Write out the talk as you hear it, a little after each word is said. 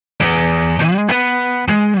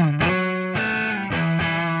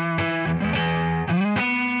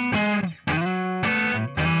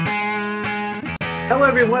Hello,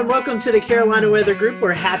 everyone. Welcome to the Carolina Weather Group.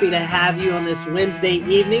 We're happy to have you on this Wednesday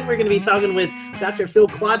evening. We're going to be talking with Dr. Phil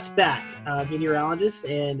Klotzbach, meteorologist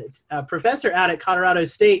and professor out at Colorado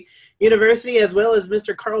State University, as well as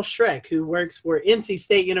Mr. Carl Schreck, who works for NC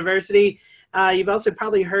State University. You've also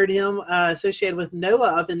probably heard him associated with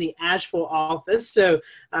NOAA up in the Asheville office. So,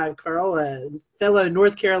 Carl, a fellow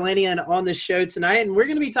North Carolinian on the show tonight, and we're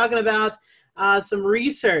going to be talking about some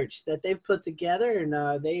research that they've put together,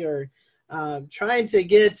 and they are trying to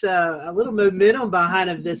get a little momentum behind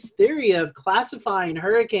of this theory of classifying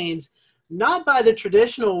hurricanes, not by the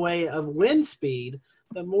traditional way of wind speed,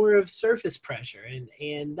 but more of surface pressure.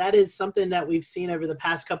 And that is something that we've seen over the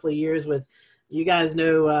past couple of years with, you guys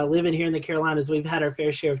know, living here in the Carolinas, we've had our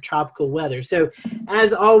fair share of tropical weather. So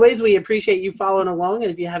as always, we appreciate you following along.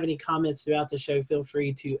 And if you have any comments throughout the show, feel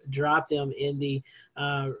free to drop them in the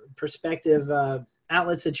perspective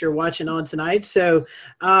outlets that you're watching on tonight. So,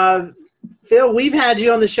 Phil, we've had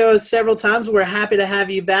you on the show several times. We're happy to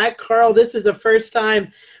have you back. Carl, this is the first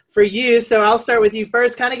time for you, so I'll start with you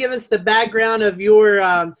first. Kind of give us the background of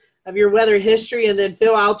your weather history, and then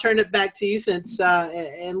Phil, I'll turn it back to you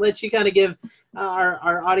and let you kind of give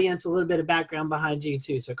our audience a little bit of background behind you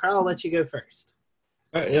too. So, Carl, I'll let you go first.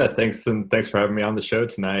 Yeah, thanks, and thanks for having me on the show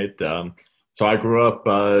tonight. So I grew up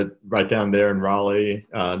right down there in Raleigh,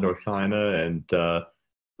 North Carolina, and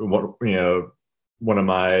one of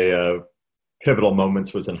my pivotal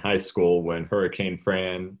moments was in high school when Hurricane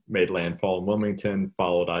Fran made landfall in Wilmington,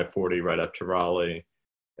 followed I-40 right up to Raleigh,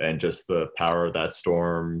 and just the power of that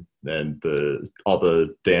storm and all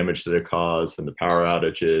the damage that it caused and the power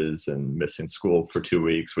outages and missing school for 2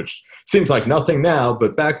 weeks, which seems like nothing now,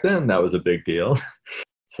 but back then that was a big deal.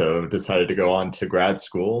 So decided to go on to grad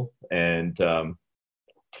school, and to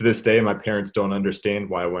this day, my parents don't understand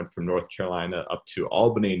why I went from North Carolina up to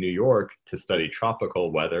Albany, New York to study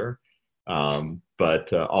tropical weather.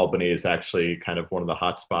 But Albany is actually kind of one of the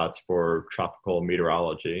hot spots for tropical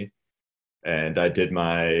meteorology. And I did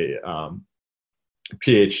my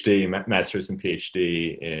PhD, master's and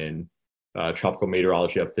PhD in tropical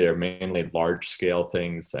meteorology up there, mainly large scale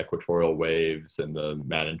things, equatorial waves and the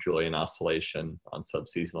Madden-Julian oscillation on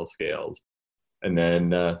subseasonal scales. And then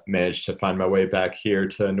managed to find my way back here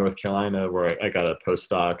to North Carolina, where I got a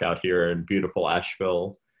postdoc out here in beautiful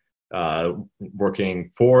Asheville, working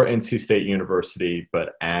for NC State University,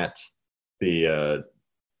 but at the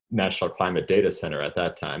National Climate Data Center at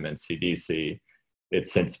that time, NCDC.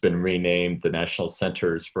 It's since been renamed the National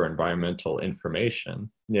Centers for Environmental Information.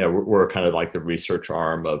 Yeah, we're kind of like the research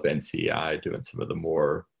arm of NCEI, doing some of the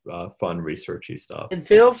more fun researchy stuff. And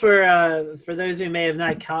Phil, for those who may have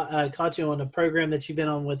not caught you on a program that you've been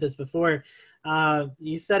on with us before,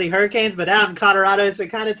 you study hurricanes, but out in Colorado, so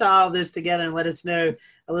kind of tie all this together and let us know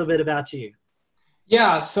a little bit about you.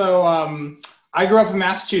 Yeah, so I grew up in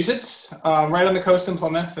Massachusetts, right on the coast in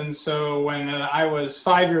Plymouth, and so when I was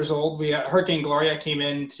 5 years old, Hurricane Gloria came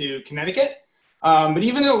into Connecticut, but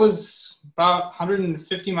even though it was about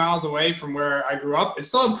 150 miles away from where I grew up, it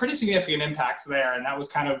still had pretty significant impacts there, and that was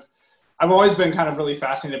I've always been kind of really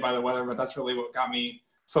fascinated by the weather, but that's really what got me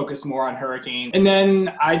focused more on hurricanes. And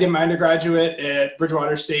then I did my undergraduate at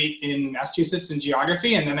Bridgewater State in Massachusetts in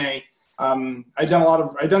geography, and then I'd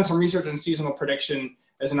done some research on seasonal prediction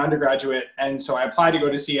as an undergraduate, and so I applied to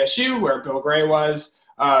go to CSU, where Bill Gray was,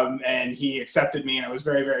 and he accepted me, and I was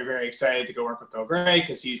very, very, very excited to go work with Bill Gray,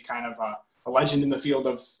 because he's kind of a legend in the field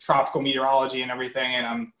of tropical meteorology and everything.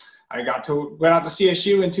 And I went out to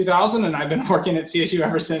CSU in 2000, and I've been working at CSU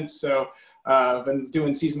ever since. So I've been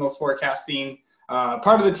doing seasonal forecasting,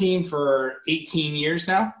 part of the team for 18 years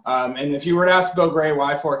now. And if you were to ask Bill Gray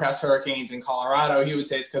why forecast hurricanes in Colorado, he would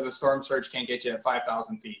say it's because the storm surge can't get you at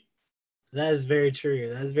 5,000 feet. That is very true.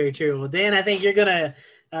 That is very true. Well, Dan, I think you're going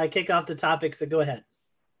to kick off the topic, so go ahead.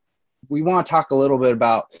 We want to talk a little bit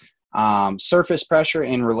about surface pressure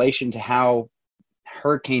in relation to how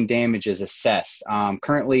hurricane damage is assessed.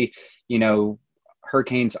 Currently,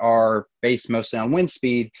 hurricanes are based mostly on wind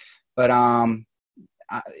speed, but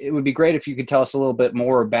it would be great if you could tell us a little bit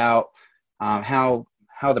more about how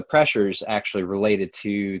the pressure is actually related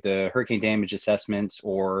to the hurricane damage assessments,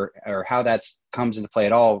 or how that comes into play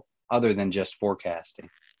at all, other than just forecasting.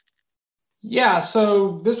 Yeah,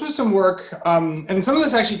 so this was some work, and some of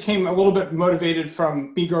this actually came a little bit motivated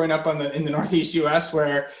from me growing up in the Northeast U.S.,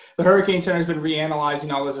 where the Hurricane Center has been reanalyzing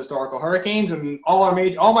all those historical hurricanes, and all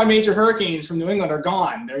my major hurricanes from New England are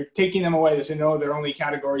gone. They're taking them away. They know they're only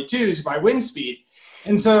Category 2s by wind speed.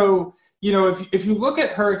 And so, if you look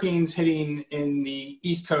at hurricanes hitting in the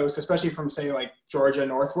East Coast, especially from, say, like Georgia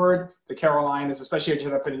northward, the Carolinas, especially if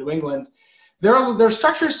you up in New England, Their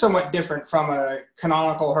structure is somewhat different from a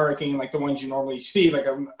canonical hurricane like the ones you normally see, like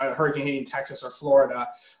a hurricane hitting Texas or Florida.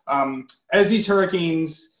 As these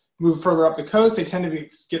hurricanes move further up the coast, they tend to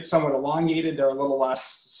get somewhat elongated. They're a little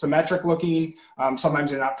less symmetric looking.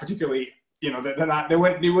 Sometimes they're not particularly, you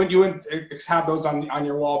wouldn't have those on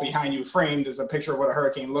your wall behind you framed as a picture of what a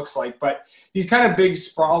hurricane looks like. But these kind of big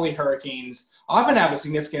sprawly hurricanes often have a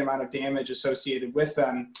significant amount of damage associated with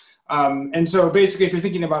them. And so basically, if you're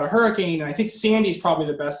thinking about a hurricane, and I think Sandy's probably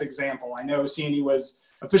the best example. I know Sandy was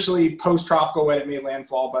officially post-tropical when it made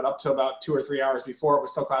landfall, but up to about 2 or 3 hours before it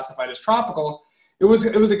was still classified as tropical. It was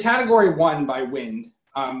a category 1 by wind.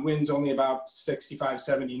 Winds only about 65,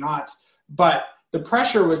 70 knots, but the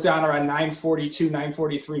pressure was down around 942,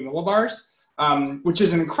 943 millibars, which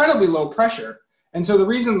is an incredibly low pressure. And so the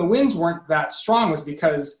reason the winds weren't that strong was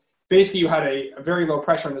because basically you had a very low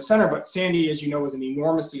pressure in the center, but Sandy, as you know, was an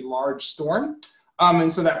enormously large storm.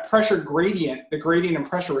 And so that pressure gradient, the gradient and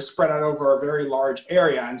pressure was spread out over a very large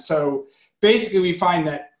area. And so basically we find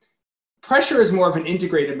that pressure is more of an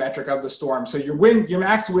integrated metric of the storm. So your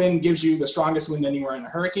max wind gives you the strongest wind anywhere in a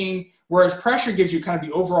hurricane, whereas pressure gives you kind of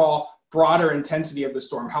the overall broader intensity of the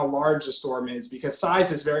storm, how large the storm is, because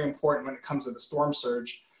size is very important when it comes to the storm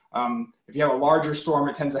surge. If you have a larger storm,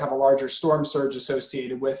 it tends to have a larger storm surge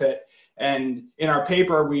associated with it. And in our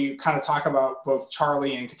paper, we kind of talk about both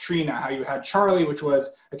Charley and Katrina, how you had Charley, which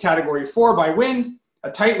was a category 4 by wind,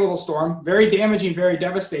 a tight little storm, very damaging, very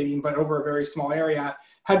devastating, but over a very small area,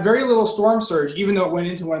 had very little storm surge, even though it went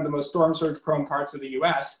into one of the most storm surge prone parts of the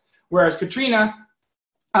US. Whereas Katrina,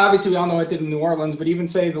 obviously we all know what it did in New Orleans, but even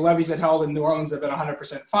say the levees it held in New Orleans have been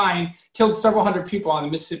 100% fine, killed several hundred people on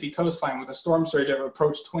the Mississippi coastline with a storm surge that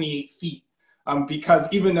approached 28 feet. Because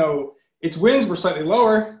even though its winds were slightly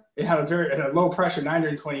lower, it had a low pressure,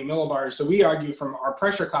 920 millibars. So we argue from our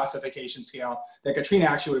pressure classification scale that Katrina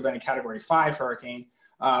actually would have been a category 5 hurricane.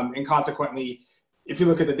 And consequently, if you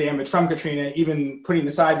look at the damage from Katrina, even putting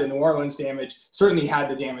aside the New Orleans damage, certainly had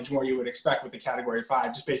the damage more you would expect with the category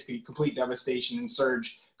 5, just basically complete devastation and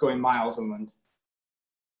surge going miles inland.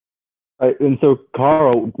 And so,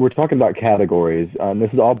 Carl, we're talking about categories.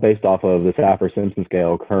 This is all based off of the Saffir-Simpson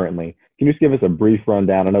scale currently. Can you just give us a brief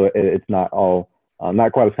rundown? I know it's not all,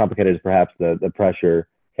 not quite as complicated as perhaps the pressure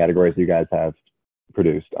categories you guys have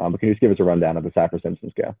produced, but can you just give us a rundown of the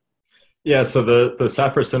Saffir-Simpson scale? Yeah, so the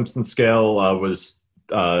Saffir-Simpson scale was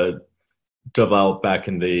developed back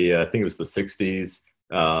in the, I think it was the 60s,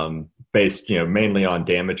 based mainly on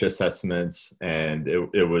damage assessments, and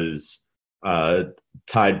it was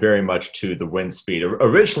tied very much to the wind speed.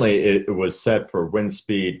 Originally, it was set for wind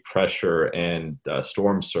speed, pressure, and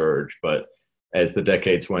storm surge, but as the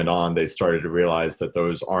decades went on, they started to realize that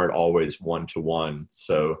those aren't always one-to-one.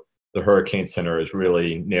 So the Hurricane Center is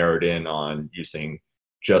really narrowed in on using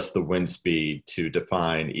just the wind speed to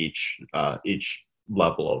define each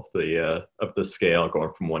level of the scale,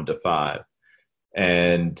 going from 1 to 5.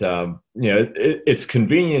 And it's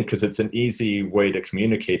convenient because it's an easy way to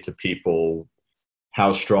communicate to people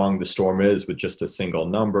how strong the storm is with just a single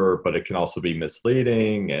number, but it can also be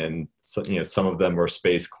misleading. And so, some of them are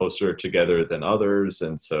spaced closer together than others,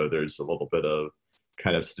 and so there's a little bit of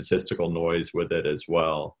kind of statistical noise with it as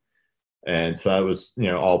well. And so that was,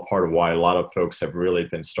 all part of why a lot of folks have really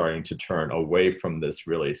been starting to turn away from this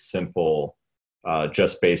really simple,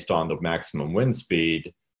 just based on the maximum wind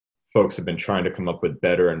speed. Folks have been trying to come up with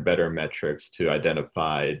better and better metrics to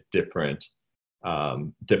identify different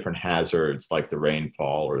hazards like the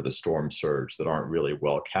rainfall or the storm surge that aren't really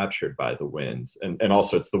well captured by the winds. And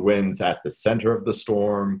also it's the winds at the center of the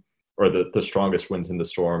storm, or the strongest winds in the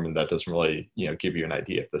storm, and that doesn't really, give you an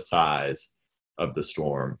idea of the size of the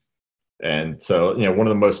storm. And so, one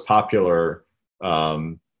of the most popular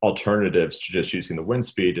alternatives to just using the wind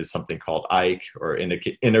speed is something called IKE, or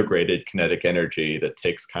integrated kinetic energy, that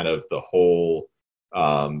takes kind of the whole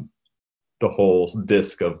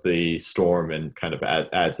disk of the storm and kind of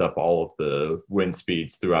adds up all of the wind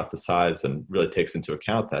speeds throughout the size and really takes into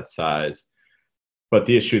account that size. But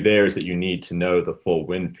the issue there is that you need to know the full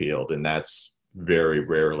wind field, and that's very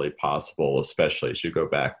rarely possible, especially as you go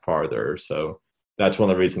back farther. So that's one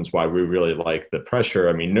of the reasons why we really like the pressure.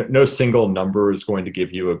 I mean, no single number is going to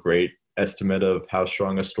give you a great estimate of how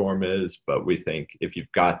strong a storm is, but we think if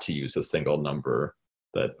you've got to use a single number,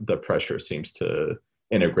 that the pressure seems to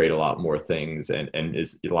integrate a lot more things and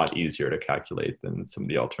is a lot easier to calculate than some of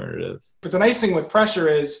the alternatives. But the nice thing with pressure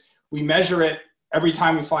is we measure it every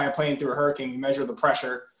time we fly a plane through a hurricane. We measure the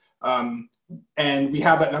pressure, and we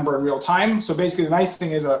have that number in real time. So basically, the nice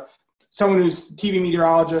thing is someone who's TV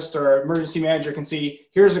meteorologist or emergency manager can see,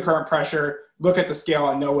 here's the current pressure, look at the scale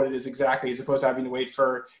and know what it is exactly, as opposed to having to wait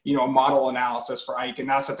for, a model analysis for Ike. And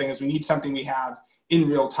that's the thing, is we need something we have in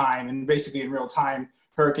real time. And basically in real time,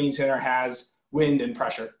 Hurricane Center has wind and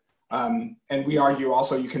pressure. And we argue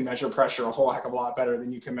also you can measure pressure a whole heck of a lot better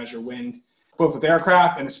than you can measure wind, both with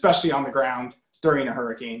aircraft and especially on the ground during a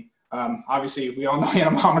hurricane. Obviously, we all know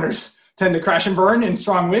anemometers tend to crash and burn in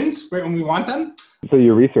strong winds right when we want them. So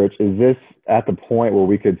your research, is this at the point where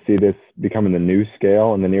we could see this becoming the new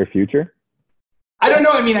scale in the near future? I don't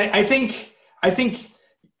know. I mean, I think,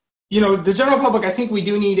 the general public, I think we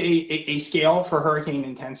do need a scale for hurricane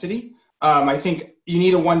intensity. I think you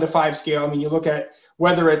need a 1 to 5 scale. I mean, you look at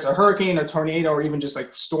whether it's a hurricane, a tornado, or even just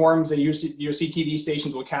like storms, you'll see TV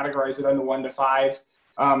stations will categorize it under 1 to 5.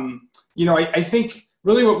 I think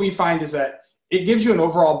really what we find is that it gives you an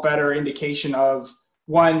overall better indication of,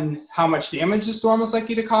 one, how much damage the storm is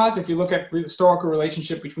likely to cause. If you look at the historical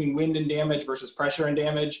relationship between wind and damage versus pressure and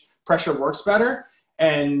damage, pressure works better.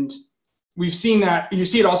 And we've seen that. You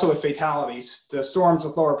see it also with fatalities. The storms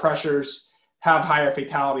with lower pressures have higher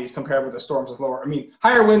fatalities compared with the storms with lower. I mean,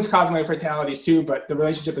 higher winds cause more fatalities too, but the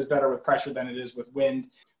relationship is better with pressure than it is with wind.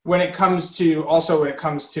 When it comes to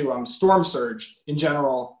storm surge in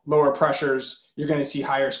general, lower pressures, you're going to see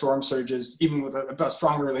higher storm surges, even with a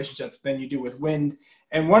stronger relationship than you do with wind.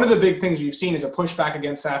 And one of the big things we've seen is a pushback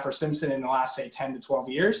against Saffir-Simpson in the last, say, 10 to 12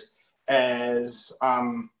 years, as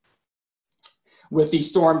with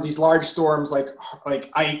these large storms like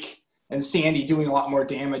Ike and Sandy doing a lot more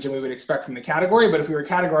damage than we would expect from the category. But if we were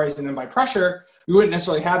categorizing them by pressure, we wouldn't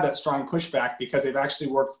necessarily have that strong pushback, because they've actually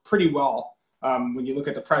worked pretty well. When you look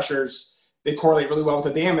at the pressures, they correlate really well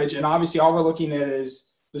with the damage. And obviously all we're looking at is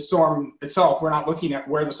the storm itself. We're not looking at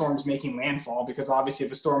where the storm is making landfall, because obviously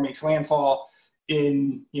if a storm makes landfall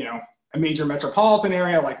in, a major metropolitan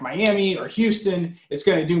area like Miami or Houston, it's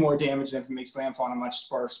going to do more damage than if it makes landfall in a much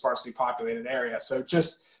sparsely populated area. So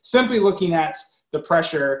just simply looking at the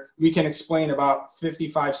pressure, we can explain about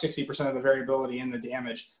 55, 60% of the variability in the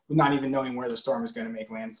damage, not even knowing where the storm is going to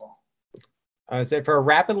make landfall. So for a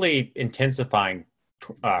rapidly intensifying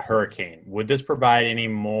hurricane, would this provide any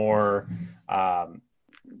more,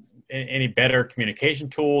 any better communication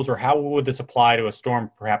tools, or how would this apply to a storm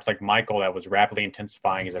perhaps like Michael that was rapidly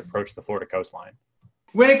intensifying as it approached the Florida coastline?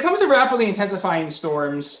 When it comes to rapidly intensifying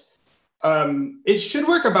storms, it should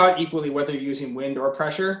work about equally whether you're using wind or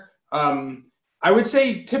pressure. I would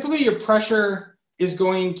say typically your pressure is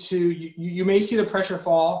going to, you may see the pressure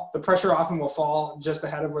fall. The pressure often will fall just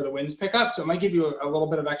ahead of where the winds pick up. So it might give you a little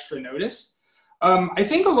bit of extra notice. I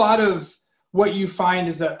think a lot of what you find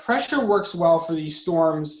is that pressure works well for these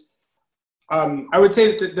storms. I would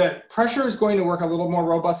say that pressure is going to work a little more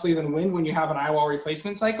robustly than wind when you have an eyewall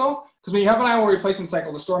replacement cycle. Because when you have an eyewall replacement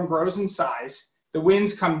cycle, the storm grows in size, the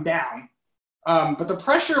winds come down, but the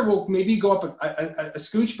pressure will maybe go up a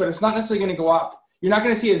scooch, but it's not necessarily going to go up. You're not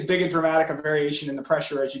going to see as big a dramatic a variation in the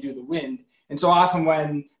pressure as you do the wind. And so often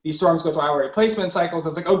when these storms go through eyewall replacement cycles,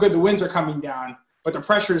 it's like, oh good, the winds are coming down, but the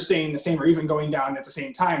pressure is staying the same or even going down at the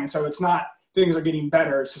same time. And so it's not, things are getting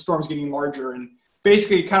better, it's the storm's getting larger. And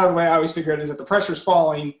basically kind of the way I always figure it is that the pressure's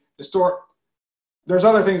falling, there's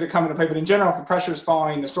other things that come into play, but in general, if the pressure's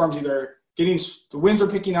falling, the storm's either the winds are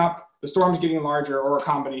picking up, the storm's getting larger, or a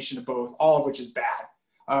combination of both, all of which is bad.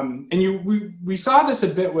 We saw this a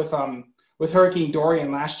bit with Hurricane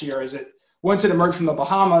Dorian last year, is that once it emerged from the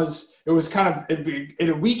Bahamas, it was it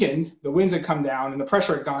had weakened, the winds had come down and the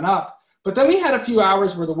pressure had gone up. But then we had a few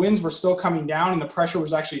hours where the winds were still coming down and the pressure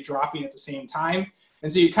was actually dropping at the same time.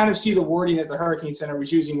 And so you kind of see the wording that the Hurricane Center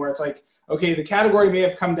was using, where it's like, okay, the category may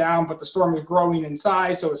have come down, but the storm is growing in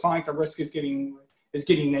size, so it's not like the risk is getting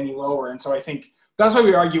any lower. And so I think that's why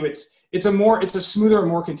we argue it's a smoother and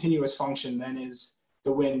more continuous function than is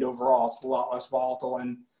the wind overall. It's a lot less volatile.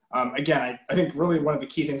 And again, I think really one of the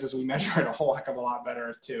key things is we measure it a whole heck of a lot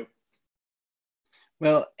better too.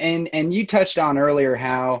 Well, and you touched on earlier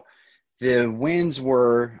how the winds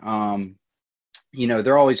were,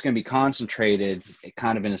 they're always going to be concentrated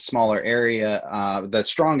kind of in a smaller area. The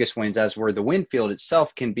strongest winds, as where the wind field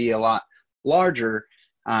itself can be a lot larger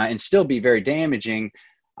and still be very damaging.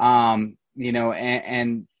 And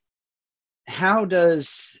how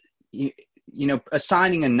does,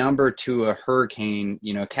 assigning a number to a hurricane,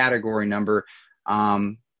 a category number,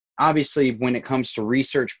 obviously when it comes to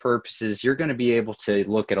research purposes, you're going to be able to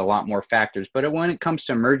look at a lot more factors. But when it comes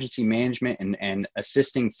to emergency management and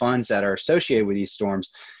assisting funds that are associated with these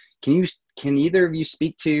storms, can either of you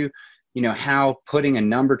speak to, how putting a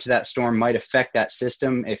number to that storm might affect that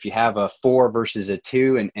system if you have a 4 versus a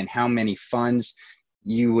 2, and how many funds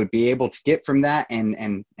you would be able to get from that,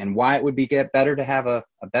 and why it would be get better to have a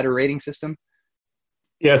better rating system?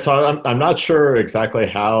 Yeah, so I'm not sure exactly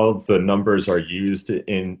how the numbers are used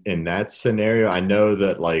in that scenario. I know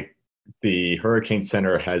that like the Hurricane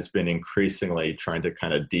Center has been increasingly trying to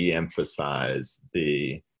kind of de-emphasize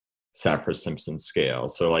the Saffir-Simpson scale.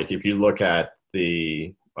 So like if you look at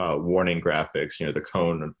the warning graphics, you know, the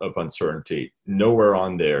cone of uncertainty, nowhere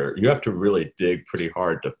on there, you have to really dig pretty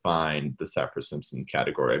hard to find the Saffir-Simpson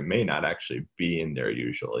category. It may not actually be in there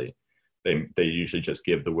usually. They usually just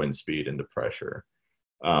give the wind speed and the pressure.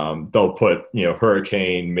 They'll put, you know,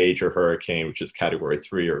 hurricane, major hurricane, which is category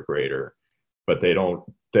 3 or greater, but they don't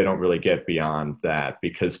really get beyond that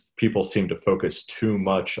because people seem to focus too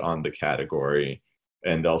much on the category,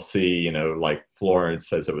 and they'll see, you know, like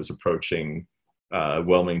Florence as it was approaching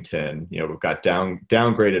Wilmington, you know, we've got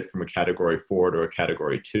downgraded from a category 4 to a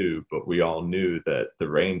category 2, but we all knew that the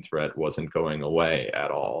rain threat wasn't going away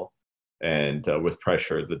at all. And with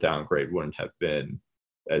pressure, the downgrade wouldn't have been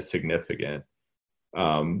as significant.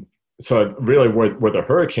 So really where the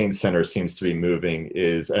Hurricane Center seems to be moving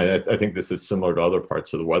is, and I think this is similar to other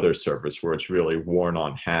parts of the Weather Service, where it's really warn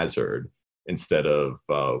on hazard instead of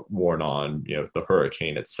warn on, you know, the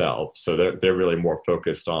hurricane itself. So they're really more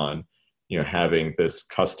focused on, you know, having this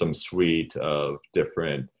custom suite of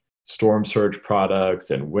different storm surge products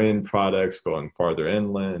and wind products going farther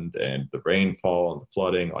inland, and the rainfall and the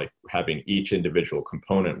flooding, like having each individual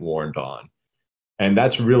component warned on. And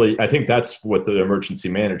that's really, I think that's what the emergency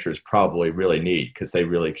managers probably really need, because they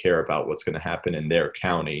really care about what's going to happen in their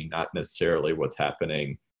county, not necessarily what's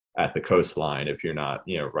happening at the coastline if you're not,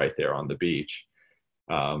 you know, right there on the beach.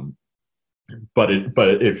 But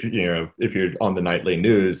if you're on the nightly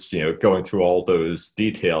news, you know, going through all those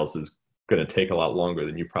details is going to take a lot longer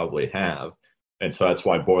than you probably have. And so that's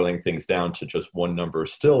why boiling things down to just one number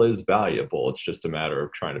still is valuable. It's just a matter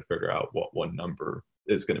of trying to figure out what one number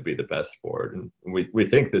is going to be the best for it. And we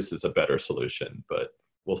think this is a better solution, but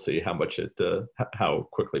we'll see how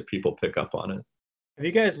quickly people pick up on it. Have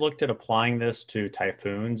you guys looked at applying this to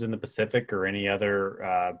typhoons in the Pacific or any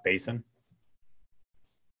other basin?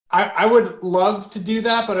 I would love to do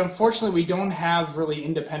that, but unfortunately we don't have really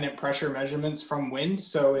independent pressure measurements from wind.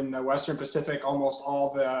 So in the Western Pacific, almost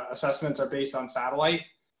all the assessments are based on satellite.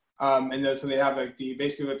 So they have like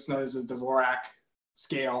basically what's known as a Dvorak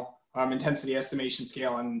scale, intensity estimation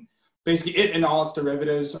scale. And basically it and all its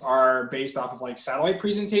derivatives are based off of like satellite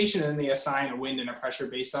presentation, and then they assign a wind and a pressure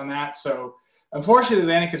based on that. So unfortunately, the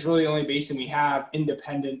Atlantic is really the only basin we have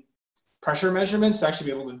independent pressure measurements to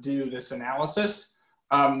actually be able to do this analysis.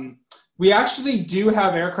 We actually do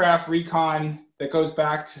have aircraft recon that goes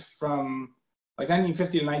back from like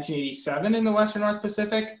 1950 to 1987 in the Western North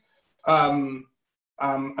Pacific.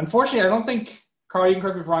 Unfortunately, I don't think, Carl, you can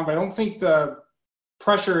correct me if I'm wrong, but I don't think the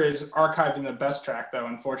pressure is archived in the best track though,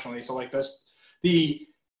 unfortunately. So like this, the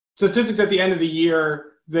statistics at the end of the year,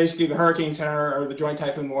 basically the Hurricane Center or the Joint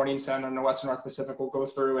Typhoon Warning Center in the Western North Pacific will go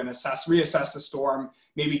through and reassess the storm,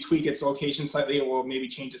 maybe tweak its location slightly, or maybe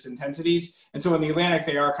change its intensities. And so in the Atlantic,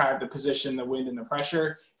 they archive the position, the wind, and the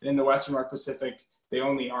pressure. And in the Western North Pacific, they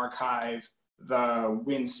only archive the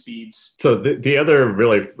wind speeds. So the other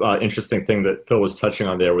really interesting thing that Phil was touching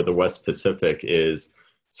on there with the West Pacific is,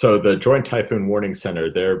 so the Joint Typhoon Warning Center,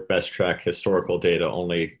 their best track historical data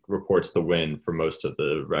only reports the wind for most of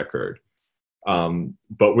the record.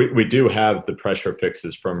 But we do have the pressure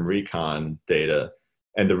fixes from recon data.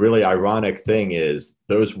 And the really ironic thing is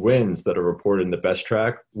those winds that are reported in the best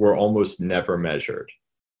track were almost never measured.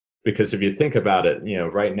 Because if you think about it, you know,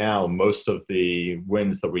 right now, most of the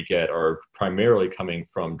winds that we get are primarily coming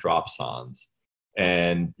from dropsondes.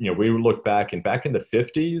 And, you know, we look back in the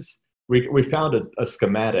 50s, we found a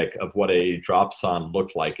schematic of what a dropsonde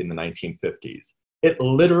looked like in the 1950s. It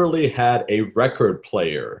literally had a record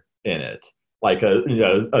player in it, like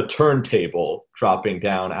a turntable dropping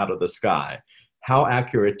down out of the sky. How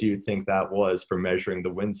accurate do you think that was for measuring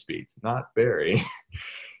the wind speeds? Not very.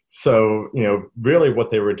 So, you know, really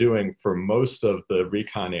what they were doing for most of the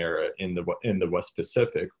recon era in the West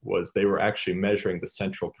Pacific was they were actually measuring the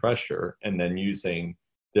central pressure and then using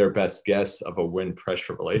their best guess of a wind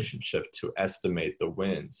pressure relationship to estimate the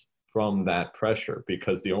winds from that pressure,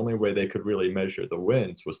 because the only way they could really measure the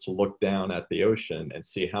winds was to look down at the ocean and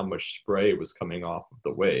see how much spray was coming off of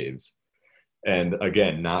the waves. And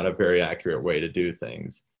again, not a very accurate way to do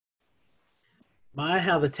things. My,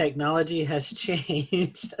 how the technology has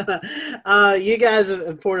changed. You guys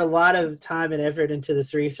have poured a lot of time and effort into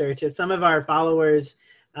this research. If some of our followers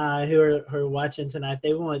who are watching tonight,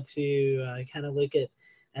 they want to kind of look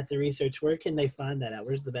at the research, where can they find that at?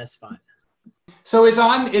 Where's the best spot? So it's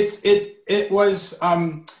on. It's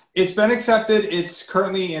been accepted. It's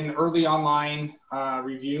currently in early online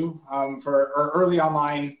review or early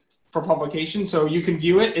online for publication. So you can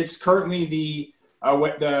view it. It's currently the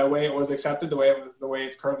way it was accepted, the way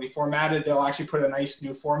it's currently formatted. They'll actually put a nice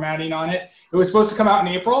new formatting on it. It was supposed to come out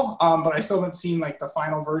in April, but I still haven't seen like the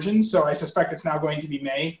final version. So I suspect it's now going to be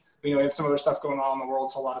May. We have some other stuff going on in the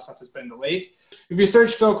world, so a lot of stuff has been delayed. If you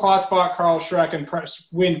search Phil Klotzbach, Carl Schreck, and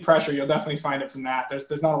wind pressure, you'll definitely find it from that.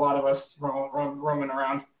 There's not a lot of us roaming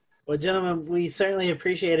around. Well, gentlemen, we certainly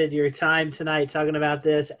appreciated your time tonight talking about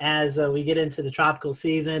this as we get into the tropical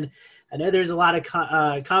season. I know there's a lot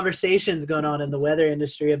of conversations going on in the weather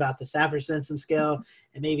industry about the Saffir-Simpson scale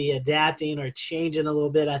and maybe adapting or changing a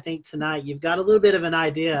little bit. I think tonight you've got a little bit of an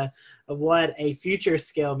idea of what a future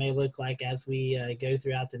scale may look like as we go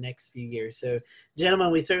throughout the next few years. So,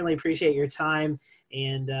 gentlemen, we certainly appreciate your time,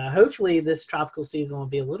 and hopefully this tropical season will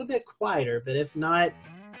be a little bit quieter, but if not,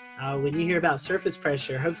 when you hear about surface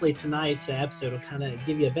pressure, hopefully tonight's episode will kind of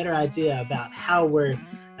give you a better idea about how we're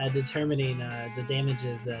determining the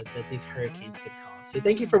damages that these hurricanes could cause. So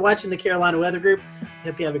thank you for watching the Carolina Weather Group.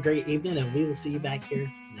 Hope you have a great evening, and we will see you back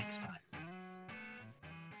here next time.